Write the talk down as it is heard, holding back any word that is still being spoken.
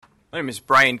My name is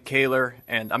Brian Kaler,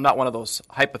 and I'm not one of those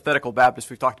hypothetical Baptists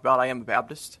we've talked about. I am a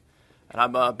Baptist, and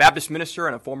I'm a Baptist minister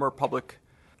and a former public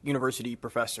university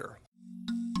professor.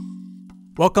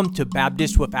 Welcome to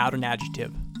Baptist Without an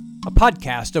Adjective, a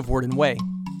podcast of Word and Way.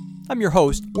 I'm your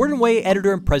host, Word and Way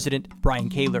editor and president, Brian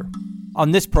Kaler.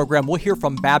 On this program, we'll hear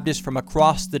from Baptists from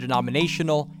across the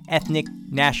denominational, ethnic,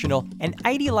 national, and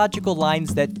ideological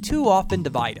lines that too often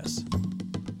divide us.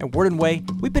 At Word and Way,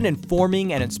 we've been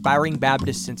informing and inspiring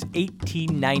Baptists since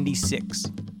 1896.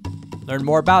 Learn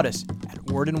more about us at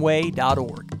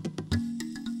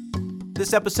wordandway.org.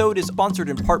 This episode is sponsored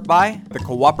in part by the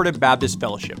Cooperative Baptist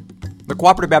Fellowship. The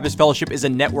Cooperative Baptist Fellowship is a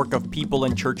network of people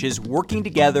and churches working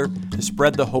together to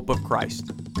spread the hope of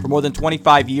Christ. For more than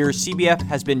 25 years, CBF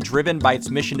has been driven by its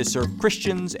mission to serve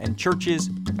Christians and churches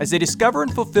as they discover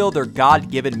and fulfill their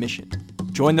God-given mission.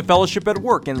 Join the fellowship at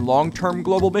work in long-term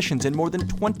global missions in more than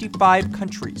 25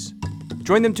 countries.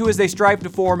 Join them too as they strive to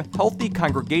form healthy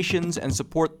congregations and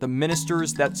support the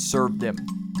ministers that serve them.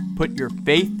 Put your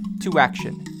faith to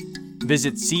action.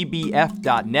 Visit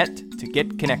cbf.net to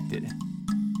get connected.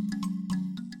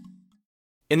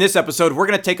 In this episode, we're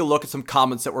going to take a look at some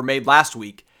comments that were made last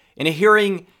week in a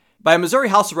hearing by a Missouri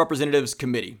House of Representatives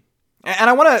committee. And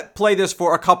I want to play this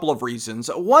for a couple of reasons.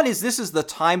 One is this is the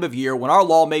time of year when our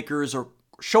lawmakers are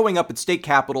showing up at state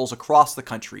capitals across the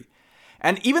country.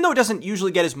 And even though it doesn't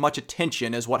usually get as much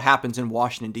attention as what happens in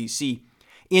Washington, D.C.,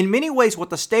 in many ways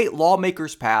what the state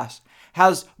lawmakers pass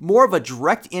has more of a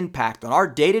direct impact on our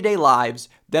day-to-day lives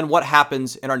than what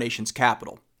happens in our nation's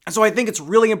capital. And so I think it's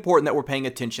really important that we're paying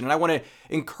attention. And I want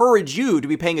to encourage you to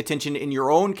be paying attention in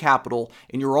your own capital,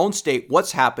 in your own state,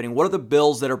 what's happening, what are the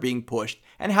bills that are being pushed,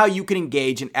 and how you can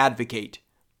engage and advocate.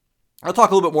 I'll talk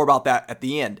a little bit more about that at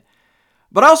the end.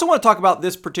 But I also want to talk about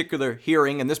this particular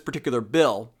hearing and this particular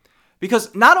bill,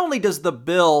 because not only does the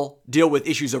bill deal with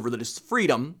issues of religious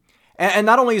freedom, and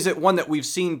not only is it one that we've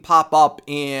seen pop up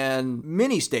in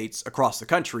many states across the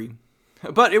country,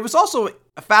 but it was also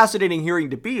a fascinating hearing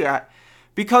to be at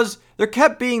because there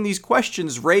kept being these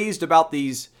questions raised about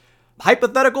these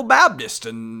hypothetical Baptists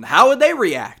and how would they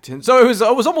react. And so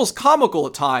it was almost comical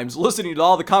at times listening to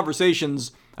all the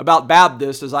conversations about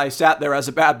Baptists as I sat there as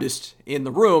a Baptist in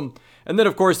the room, and then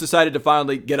of course decided to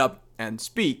finally get up and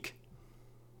speak.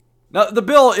 Now, the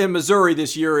bill in Missouri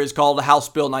this year is called House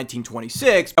Bill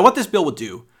 1926. And what this bill would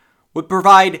do would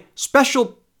provide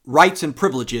special rights and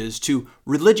privileges to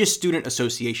religious student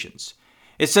associations.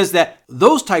 It says that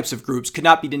those types of groups could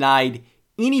not be denied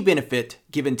any benefit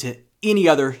given to any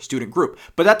other student group.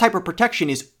 But that type of protection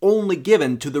is only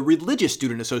given to the religious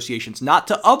student associations, not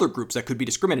to other groups that could be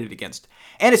discriminated against.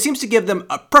 And it seems to give them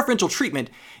a preferential treatment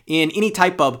in any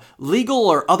type of legal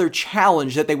or other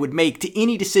challenge that they would make to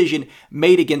any decision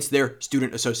made against their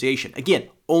student association. Again,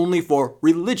 only for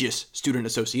religious student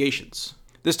associations.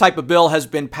 This type of bill has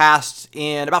been passed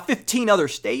in about 15 other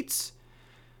states.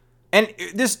 And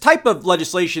this type of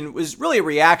legislation was really a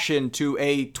reaction to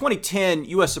a 2010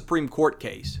 U.S. Supreme Court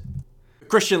case,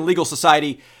 Christian Legal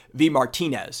Society v.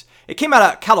 Martinez. It came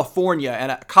out of California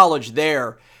and a college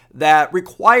there that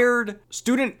required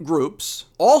student groups,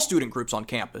 all student groups on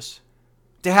campus,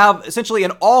 to have essentially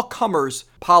an all-comers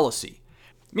policy.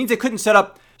 It means they couldn't set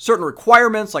up certain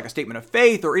requirements like a statement of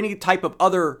faith or any type of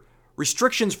other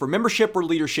restrictions for membership or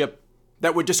leadership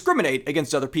that would discriminate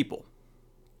against other people.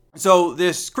 So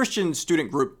this Christian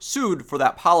student group sued for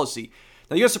that policy.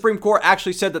 Now, the U.S. Supreme Court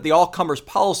actually said that the all-comers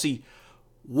policy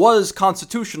was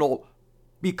constitutional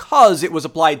because it was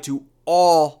applied to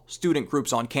all student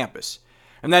groups on campus.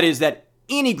 And that is that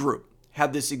any group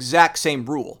had this exact same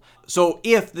rule. So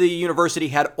if the university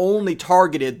had only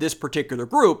targeted this particular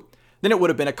group, then it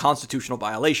would have been a constitutional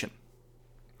violation.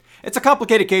 It's a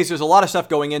complicated case. There's a lot of stuff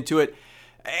going into it.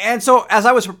 And so as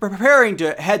I was preparing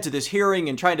to head to this hearing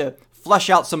and trying to flesh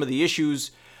out some of the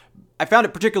issues, I found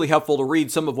it particularly helpful to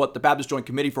read some of what the Baptist Joint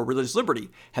Committee for Religious Liberty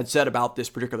had said about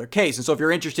this particular case. And so if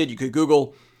you're interested, you could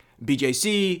Google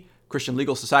BJC, Christian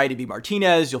Legal Society v.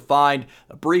 Martinez. You'll find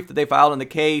a brief that they filed in the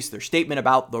case, their statement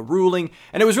about the ruling.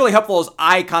 And it was really helpful as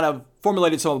I kind of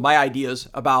formulated some of my ideas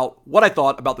about what I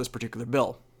thought about this particular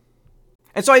bill.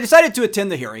 And so I decided to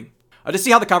attend the hearing to see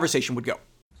how the conversation would go.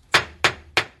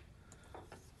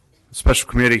 The Special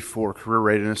Committee for Career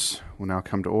Readiness will now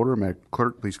come to order. Madam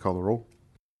Clerk, please call the roll.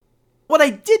 What I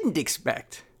didn't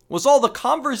expect was all the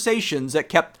conversations that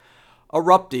kept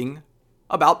erupting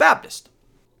about Baptist.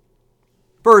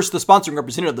 First, the sponsoring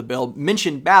representative of the bill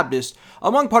mentioned Baptist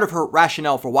among part of her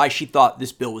rationale for why she thought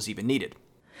this bill was even needed.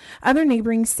 Other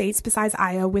neighboring states besides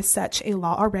Iowa with such a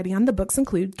law already on the books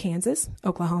include Kansas,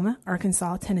 Oklahoma,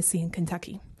 Arkansas, Tennessee, and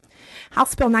Kentucky.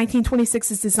 House Bill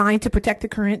 1926 is designed to protect the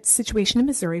current situation in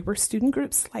Missouri where student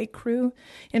groups like Cru,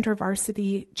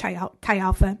 InterVarsity, Chi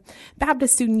Alpha,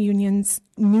 Baptist Student Unions,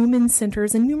 Newman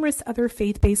Centers, and numerous other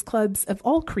faith-based clubs of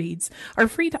all creeds are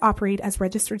free to operate as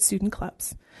registered student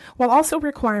clubs, while also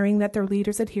requiring that their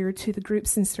leaders adhere to the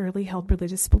group's sincerely held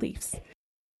religious beliefs.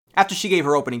 After she gave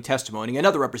her opening testimony,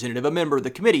 another representative, a member of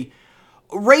the committee,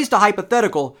 raised a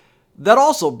hypothetical that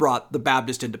also brought the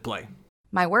Baptist into play.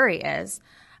 My worry is,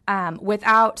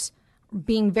 without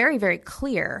being very, very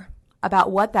clear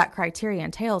about what that criteria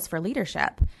entails for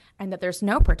leadership, and that there's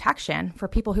no protection for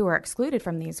people who are excluded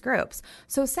from these groups.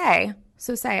 So say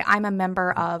I'm a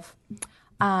member of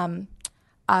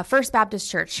a First Baptist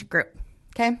Church group,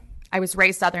 okay? I was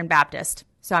raised Southern Baptist,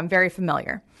 so I'm very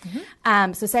familiar.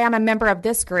 Mm-hmm. So say I'm a member of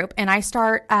this group, and I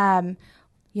start,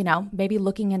 maybe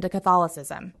looking into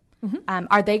Catholicism. Mm-hmm.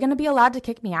 Are they going to be allowed to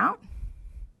kick me out?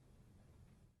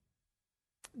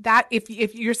 That if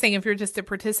you're saying if you're just a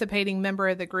participating member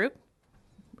of the group,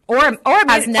 or a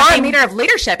leader of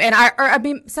leadership, and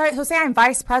so say I'm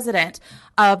vice president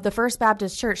of the First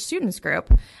Baptist Church Students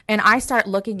Group, and I start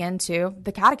looking into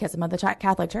the Catechism of the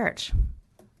Catholic Church,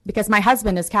 because my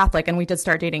husband is Catholic, and we did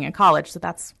start dating in college, so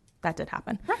that did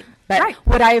happen. Right. But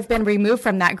would I have been removed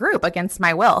from that group against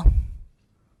my will?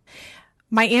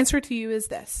 My answer to you is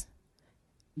this: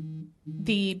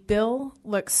 the bill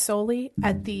looks solely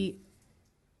at the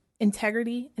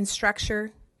integrity and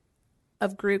structure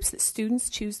of groups that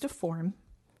students choose to form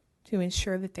to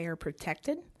ensure that they are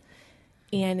protected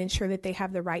and ensure that they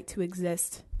have the right to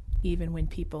exist even when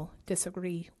people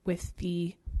disagree with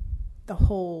the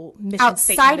whole mission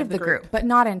outside statement of the group, but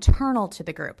not internal to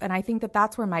the group. And I think that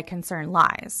that's where my concern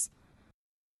lies.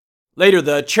 Later,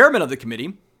 the chairman of the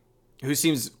committee, who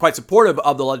seems quite supportive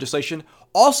of the legislation,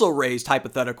 also raised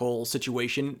hypothetical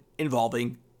situation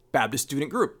involving Baptist student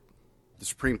group. The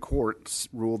Supreme Court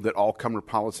ruled that all comer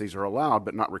policies are allowed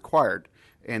but not required.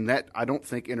 And that, I don't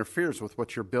think, interferes with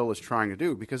what your bill is trying to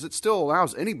do, because it still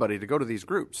allows anybody to go to these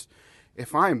groups.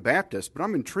 If I am Baptist, but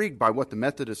I'm intrigued by what the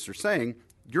Methodists are saying,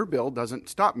 your bill doesn't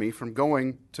stop me from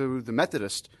going to the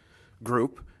Methodist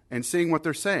group and seeing what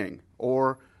they're saying,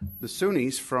 or the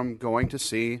Sunnis from going to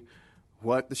see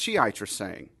what the Shiites are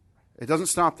saying. It doesn't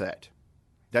stop that.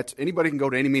 Anybody can go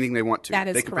to any meeting they want to. That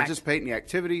is they can correct. participate in the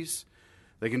activities.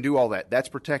 They can do all that. That's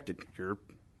protected.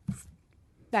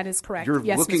 That is correct. You're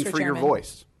Yes, looking Mr. for Chairman. your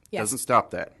voice. Yes. Doesn't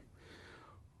stop that.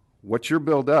 What your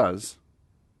bill does,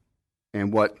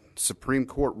 and what Supreme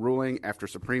Court ruling after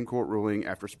Supreme Court ruling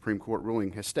after Supreme Court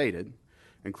ruling has stated,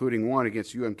 including one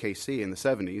against UMKC in the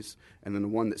 70s, and then the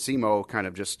one that SEMO kind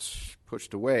of just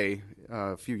pushed away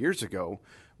a few years ago,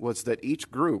 was that each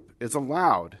group is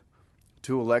allowed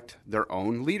to elect their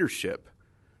own leadership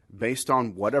based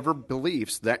on whatever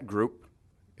beliefs that group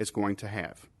is going to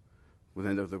have.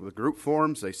 Within the group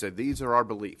forms, they said, these are our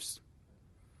beliefs.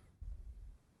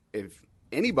 If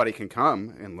anybody can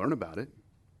come and learn about it,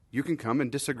 you can come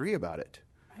and disagree about it.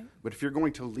 Right. But if you're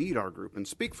going to lead our group and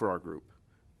speak for our group,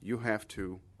 you have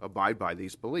to abide by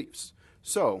these beliefs.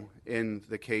 So, in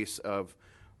the case of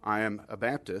I am a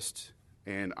Baptist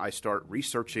and I start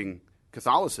researching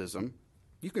Catholicism,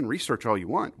 you can research all you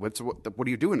want. What are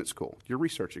you doing at school? You're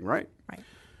researching, right? Right.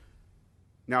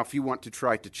 Now, if you want to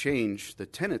try to change the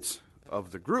tenets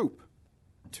of the group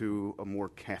to a more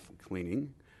Catholic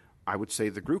leaning, I would say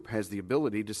the group has the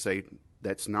ability to say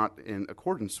that's not in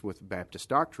accordance with Baptist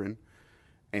doctrine,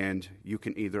 and you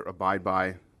can either abide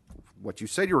by what you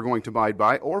said you were going to abide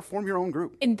by or form your own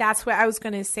group. And that's what I was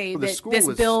going to say, Well, that this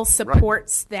bill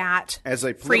supports that as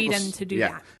a freedom to do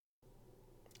that.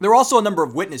 There were also a number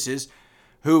of witnesses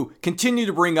who continue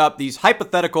to bring up these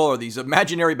hypothetical or these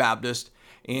imaginary Baptists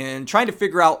and trying to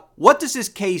figure out, what does this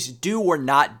case do or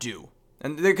not do?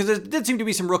 And because there did seem to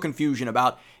be some real confusion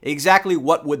about exactly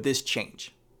what would this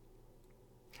change.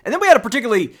 And then we had a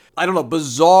particularly,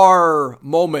 bizarre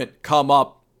moment come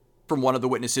up from one of the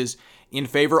witnesses in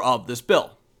favor of this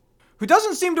bill, who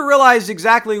doesn't seem to realize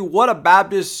exactly what a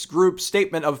Baptist group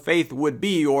statement of faith would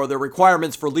be, or the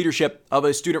requirements for leadership of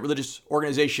a student religious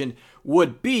organization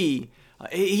would be.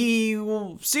 He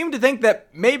seemed to think that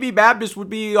maybe Baptists would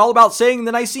be all about saying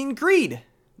the Nicene Creed.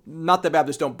 Not that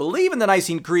Baptists don't believe in the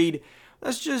Nicene Creed.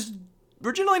 That's just,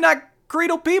 we're generally not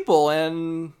creedal people,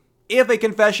 and if a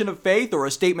confession of faith or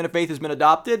a statement of faith has been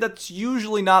adopted, that's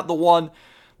usually not the one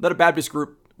that a Baptist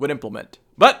group would implement.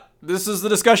 But this is the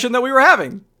discussion that we were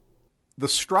having. The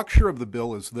structure of the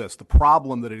bill is this. The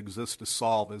problem that it exists to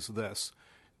solve is this.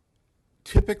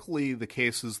 Typically, the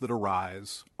cases that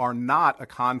arise are not a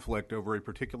conflict over a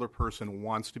particular person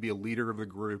wants to be a leader of the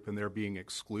group and they're being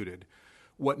excluded.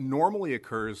 What normally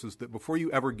occurs is that before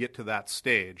you ever get to that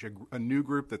stage, a new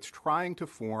group that's trying to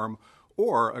form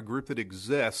or a group that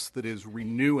exists that is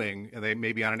renewing, and they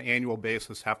maybe on an annual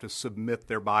basis have to submit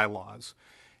their bylaws.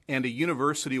 And a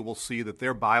university will see that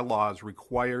their bylaws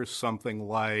require something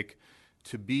like,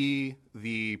 to be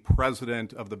the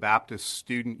president of the Baptist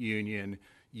Student Union,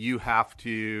 you have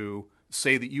to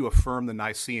say that you affirm the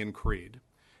Nicene Creed.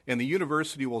 And the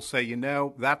university will say,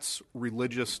 that's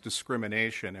religious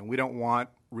discrimination, and we don't want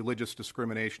religious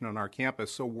discrimination on our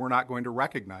campus, so we're not going to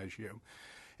recognize you.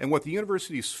 And what the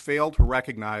universities fail to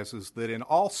recognize is that in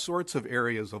all sorts of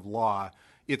areas of law,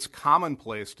 it's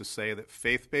commonplace to say that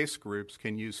faith-based groups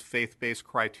can use faith-based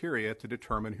criteria to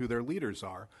determine who their leaders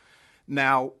are.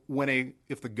 Now,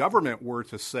 if the government were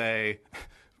to say,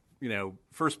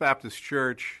 First Baptist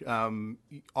Church,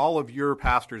 all of your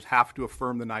pastors have to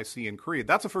affirm the Nicene Creed,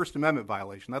 that's a First Amendment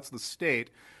violation. That's the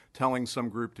state telling some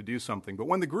group to do something. But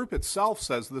when the group itself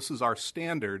says this is our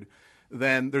standard,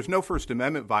 then there's no First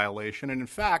Amendment violation. And in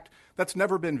fact, that's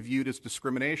never been viewed as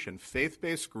discrimination.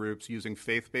 Faith-based groups using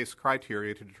faith-based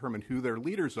criteria to determine who their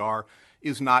leaders are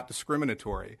is not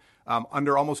discriminatory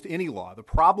under almost any law. The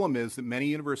problem is that many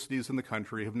universities in the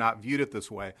country have not viewed it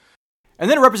this way. And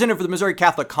then a representative for the Missouri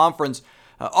Catholic Conference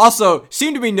also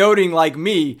seemed to be noting, like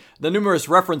me, the numerous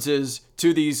references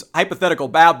to these hypothetical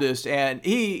Baptists. And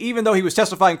even though he was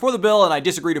testifying for the bill and I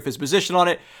disagreed with his position on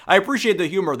it, I appreciate the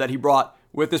humor that he brought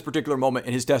with this particular moment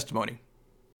in his testimony.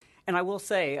 And I will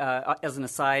say, as an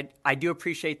aside, I do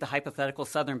appreciate the hypothetical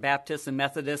Southern Baptists and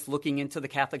Methodists looking into the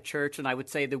Catholic Church, and I would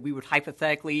say that we would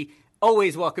hypothetically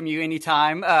always welcome you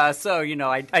anytime. So,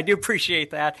 I do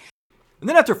appreciate that. And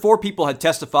then after 4 people had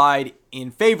testified in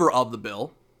favor of the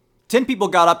bill, 10 people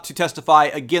got up to testify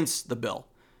against the bill.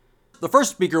 The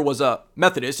first speaker was a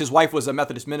Methodist. His wife was a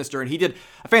Methodist minister, and he did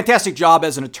a fantastic job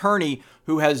as an attorney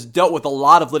who has dealt with a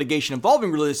lot of litigation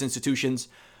involving religious institutions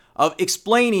of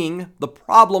explaining the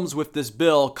problems with this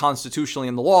bill constitutionally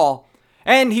in the law.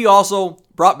 And he also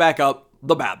brought back up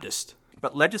the Baptist.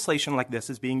 But legislation like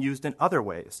this is being used in other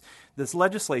ways. This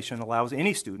legislation allows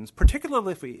any students,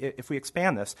 particularly if we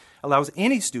expand this, allows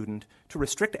any student to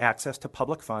restrict access to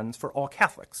public funds for all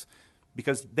Catholics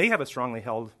because they have a strongly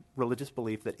held religious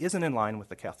belief that isn't in line with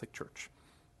the Catholic Church,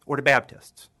 or to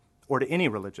Baptists, or to any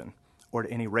religion, or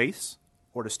to any race,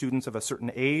 or to students of a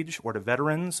certain age, or to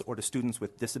veterans, or to students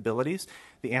with disabilities.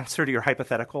 The answer to your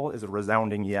hypothetical is a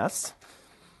resounding yes.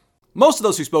 Most of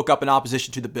those who spoke up in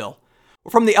opposition to the bill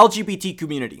were from the LGBT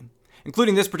community,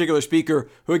 including this particular speaker,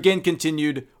 who again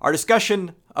continued our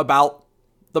discussion about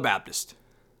the Baptist.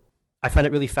 I find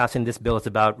it really fascinating. This bill is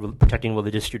about protecting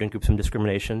religious student groups from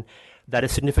discrimination. That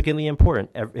is significantly important.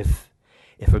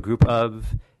 If a group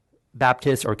of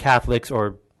Baptists or Catholics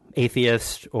or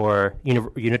atheists or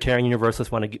Unitarian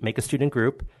Universalists want to make a student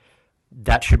group,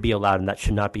 that should be allowed, and that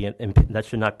should not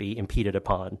be impeded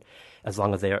upon, as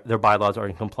long as their bylaws are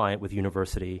in compliance with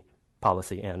university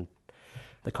policy and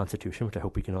the Constitution, which I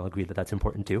hope we can all agree that that's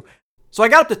important too. So I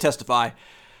got up to testify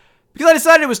because I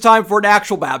decided it was time for an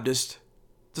actual Baptist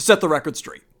to set the record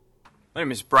straight. My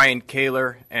name is Brian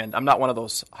Kaler, and I'm not one of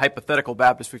those hypothetical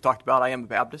Baptists we've talked about. I am a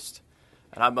Baptist,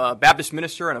 and I'm a Baptist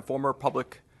minister and a former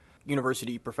public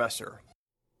university professor.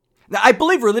 Now, I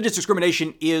believe religious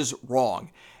discrimination is wrong.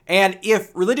 And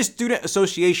if religious student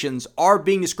associations are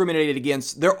being discriminated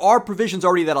against, there are provisions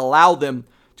already that allow them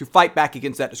to fight back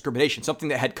against that discrimination, something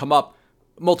that had come up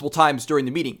multiple times during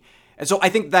the meeting. And so I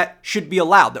think that should be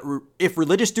allowed, that if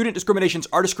religious student discriminations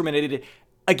are discriminated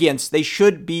against, they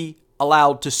should be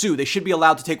allowed to sue. They should be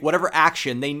allowed to take whatever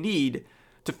action they need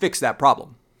to fix that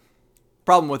problem.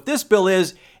 Problem with this bill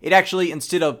is it actually,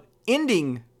 instead of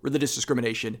ending religious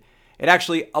discrimination, it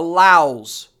actually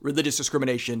allows religious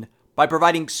discrimination by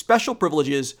providing special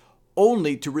privileges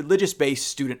only to religious-based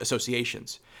student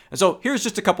associations. And so here's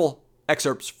just a couple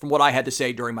excerpts from what I had to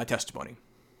say during my testimony.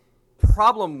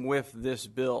 Problem with this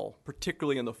bill,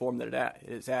 particularly in the form that it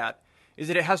is at, is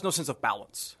that it has no sense of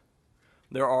balance.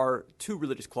 There are 2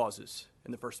 religious clauses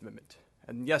in the First Amendment.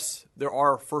 And yes, there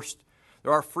are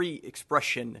free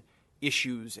expression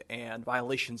issues and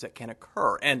violations that can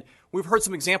occur. And we've heard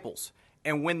some examples.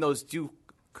 And when those do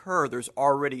occur, there's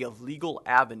already a legal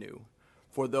avenue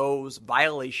for those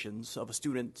violations of a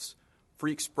student's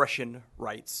free expression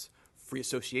rights, free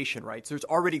association rights. There's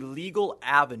already legal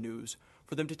avenues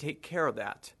for them to take care of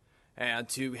that and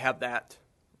to have that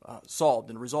solved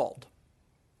and resolved.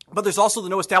 But there's also the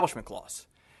No Establishment Clause.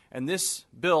 And this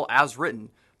bill, as written,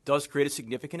 does create a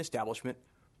significant establishment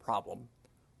problem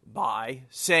by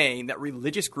saying that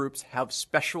religious groups have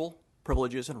special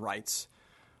privileges and rights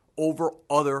over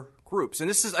other groups. And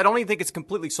I don't even think it's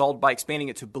completely solved by expanding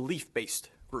it to belief-based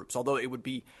groups, although it would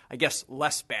be, I guess,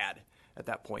 less bad at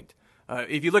that point.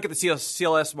 If you look at the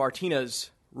CLS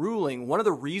Martinez ruling, one of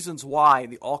the reasons why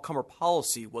the all-comer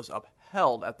policy was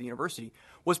upheld at the university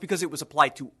was because it was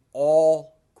applied to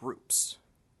all groups.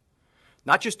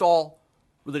 Not just all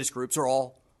religious groups or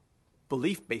all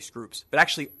belief-based groups, but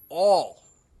actually all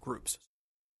groups.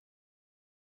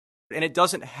 And it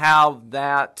doesn't have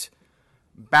that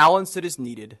balance that is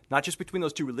needed, not just between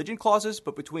those two religion clauses,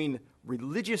 but between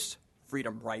religious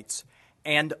freedom rights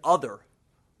and other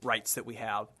rights that we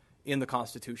have in the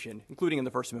Constitution, including in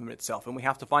the First Amendment itself. And we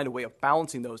have to find a way of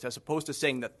balancing those as opposed to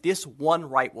saying that this one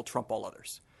right will trump all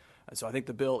others. And so I think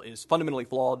the bill is fundamentally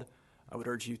flawed. I would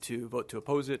urge you to vote to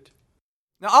oppose it.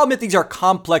 Now, I'll admit these are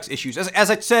complex issues.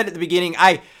 As I said at the beginning,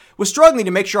 I was struggling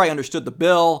to make sure I understood the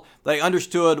bill, that I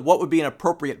understood what would be an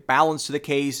appropriate balance to the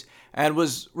case, and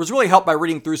was really helped by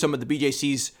reading through some of the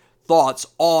BJC's thoughts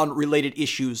on related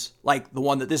issues like the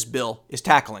one that this bill is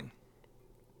tackling.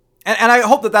 And I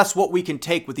hope that that's what we can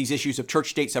take with these issues of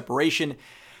church-state separation,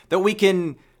 that we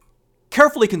can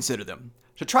carefully consider them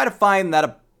to try to find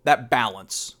that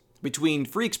balance between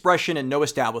free expression and no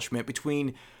establishment,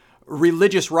 between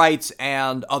religious rights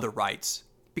and other rights.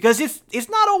 Because it's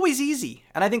not always easy,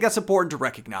 and I think that's important to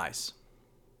recognize.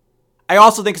 I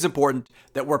also think it's important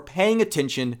that we're paying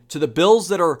attention to the bills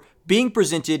that are being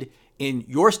presented in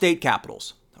your state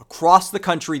capitals. Across the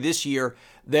country this year,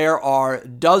 there are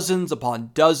dozens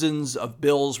upon dozens of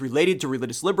bills related to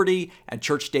religious liberty and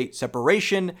church-state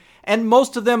separation, and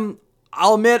most of them,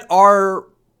 I'll admit, are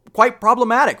quite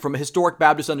problematic from a historic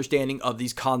Baptist understanding of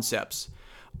these concepts.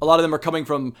 A lot of them are coming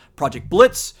from Project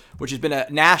Blitz, which has been a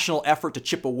national effort to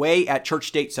chip away at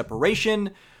church-state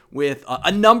separation with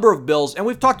a number of bills, and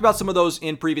we've talked about some of those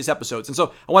in previous episodes. And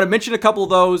so I want to mention a couple of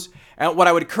those, and what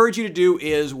I would encourage you to do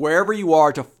is wherever you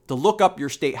are to look up your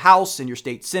state house and your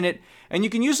state senate, and you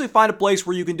can usually find a place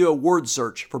where you can do a word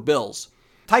search for bills.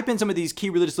 Type in some of these key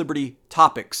religious liberty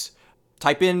topics.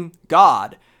 Type in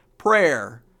God,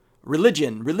 prayer,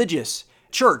 religion, religious,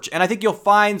 church, and I think you'll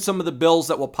find some of the bills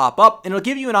that will pop up, and it'll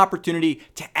give you an opportunity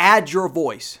to add your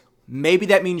voice. Maybe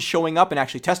that means showing up and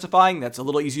actually testifying. That's a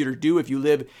little easier to do if you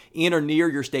live in or near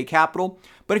your state capital.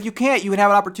 But if you can't, you would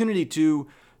have an opportunity to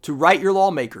write your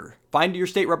lawmaker, find your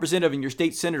state representative and your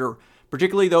state senator,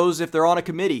 particularly those if they're on a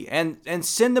committee, and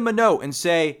send them a note and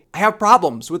say, I have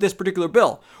problems with this particular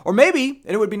bill. Or maybe,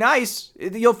 and it would be nice,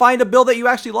 you'll find a bill that you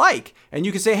actually like, and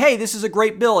you can say, hey, this is a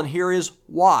great bill, and here is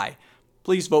why.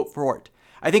 Please vote for it.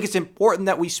 I think it's important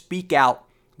that we speak out,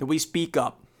 that we speak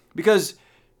up, because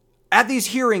at these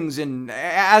hearings and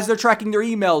as they're tracking their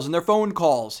emails and their phone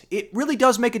calls, it really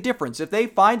does make a difference. If they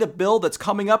find a bill that's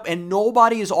coming up and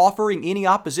nobody is offering any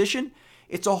opposition,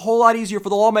 it's a whole lot easier for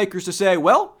the lawmakers to say,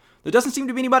 well, there doesn't seem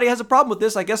to be anybody who has a problem with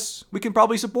this. I guess we can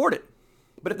probably support it.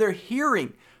 But if they're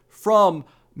hearing from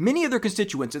many of their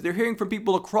constituents, if they're hearing from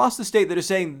people across the state that are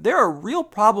saying there are real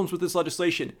problems with this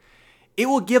legislation, it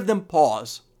will give them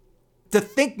pause to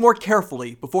think more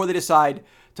carefully before they decide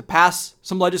to pass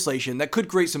some legislation that could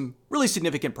create some really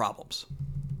significant problems.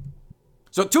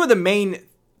 So two of the main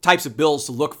types of bills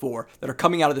to look for that are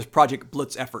coming out of this Project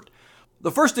Blitz effort. The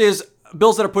first is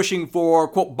bills that are pushing for,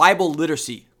 quote, Bible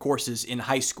literacy courses in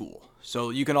high school. So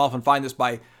you can often find this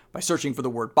by searching for the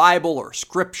word Bible or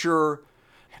scripture.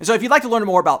 And so if you'd like to learn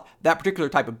more about that particular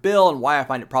type of bill and why I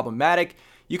find it problematic,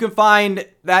 you can find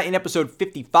that in episode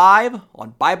 55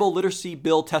 on Bible Literacy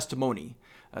Bill Testimony.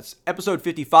 That's episode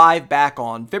 55 back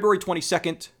on February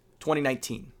 22nd,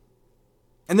 2019.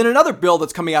 And then another bill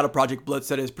that's coming out of Project Blitz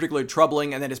that is particularly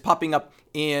troubling and that is popping up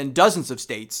in dozens of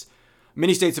states.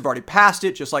 Many states have already passed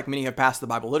it, just like many have passed the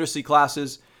Bible literacy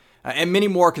classes, and many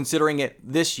more are considering it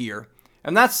this year.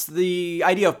 And that's the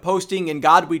idea of posting In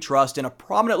God We Trust in a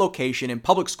prominent location in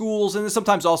public schools and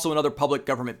sometimes also in other public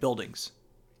government buildings.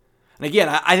 And again,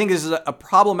 I think this is a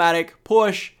problematic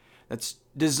push that's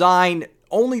designed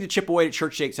only to chip away at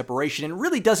church-state separation and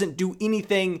really doesn't do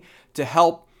anything to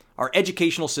help our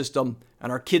educational system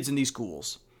and our kids in these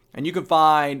schools. And you can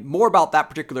find more about that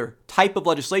particular type of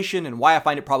legislation and why I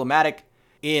find it problematic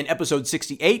in episode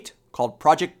 68 called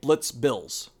Project Blitz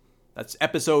Bills. That's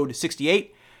episode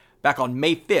 68 back on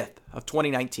May 5th of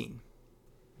 2019.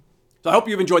 So I hope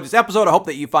you've enjoyed this episode. I hope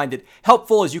that you find it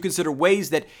helpful as you consider ways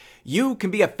that you can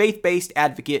be a faith-based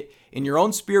advocate in your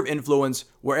own sphere of influence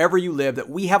wherever you live, that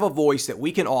we have a voice that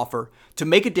we can offer to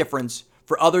make a difference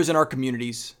for others in our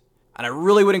communities. And I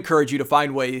really would encourage you to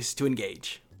find ways to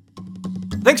engage.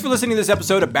 Thanks for listening to this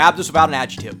episode of Baptist Without an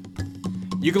Adjective.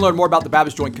 You can learn more about the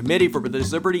Baptist Joint Committee for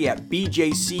Religious Liberty at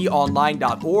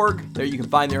bjconline.org. There you can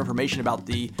find their information about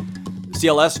the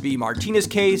CLS v. Martinez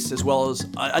case, as well as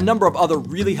a number of other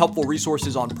really helpful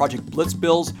resources on Project Blitz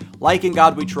bills, like In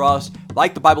God We Trust,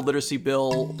 like the Bible literacy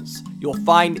bills. You'll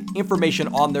find information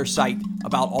on their site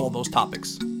about all of those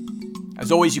topics.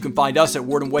 As always, you can find us at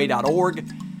wordandway.org.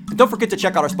 And don't forget to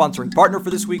check out our sponsoring partner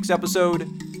for this week's episode,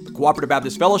 the Cooperative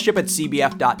Baptist Fellowship at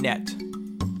cbf.net.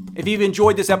 If you've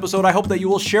enjoyed this episode, I hope that you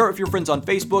will share it with your friends on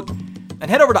Facebook and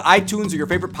head over to iTunes or your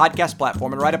favorite podcast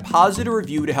platform and write a positive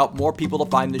review to help more people to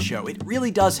find the show. It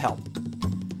really does help.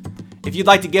 If you'd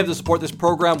like to give to support this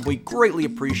program, we greatly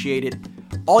appreciate it.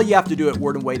 All you have to do at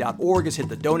wordandway.org is hit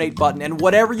the donate button, and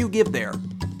whatever you give there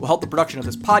will help the production of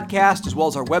this podcast, as well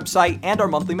as our website and our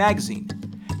monthly magazine.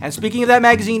 And speaking of that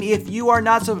magazine, if you are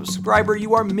not a subscriber,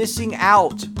 you are missing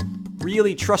out.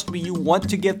 Really, trust me, you want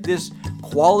to get this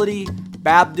quality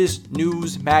Baptist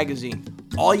news magazine.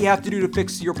 All you have to do to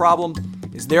fix your problem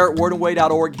is there at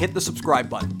wordandway.org. Hit the subscribe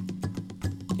button.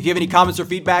 If you have any comments or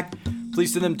feedback,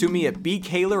 please send them to me at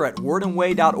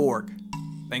bkaler@wordandway.org.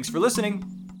 Thanks for listening.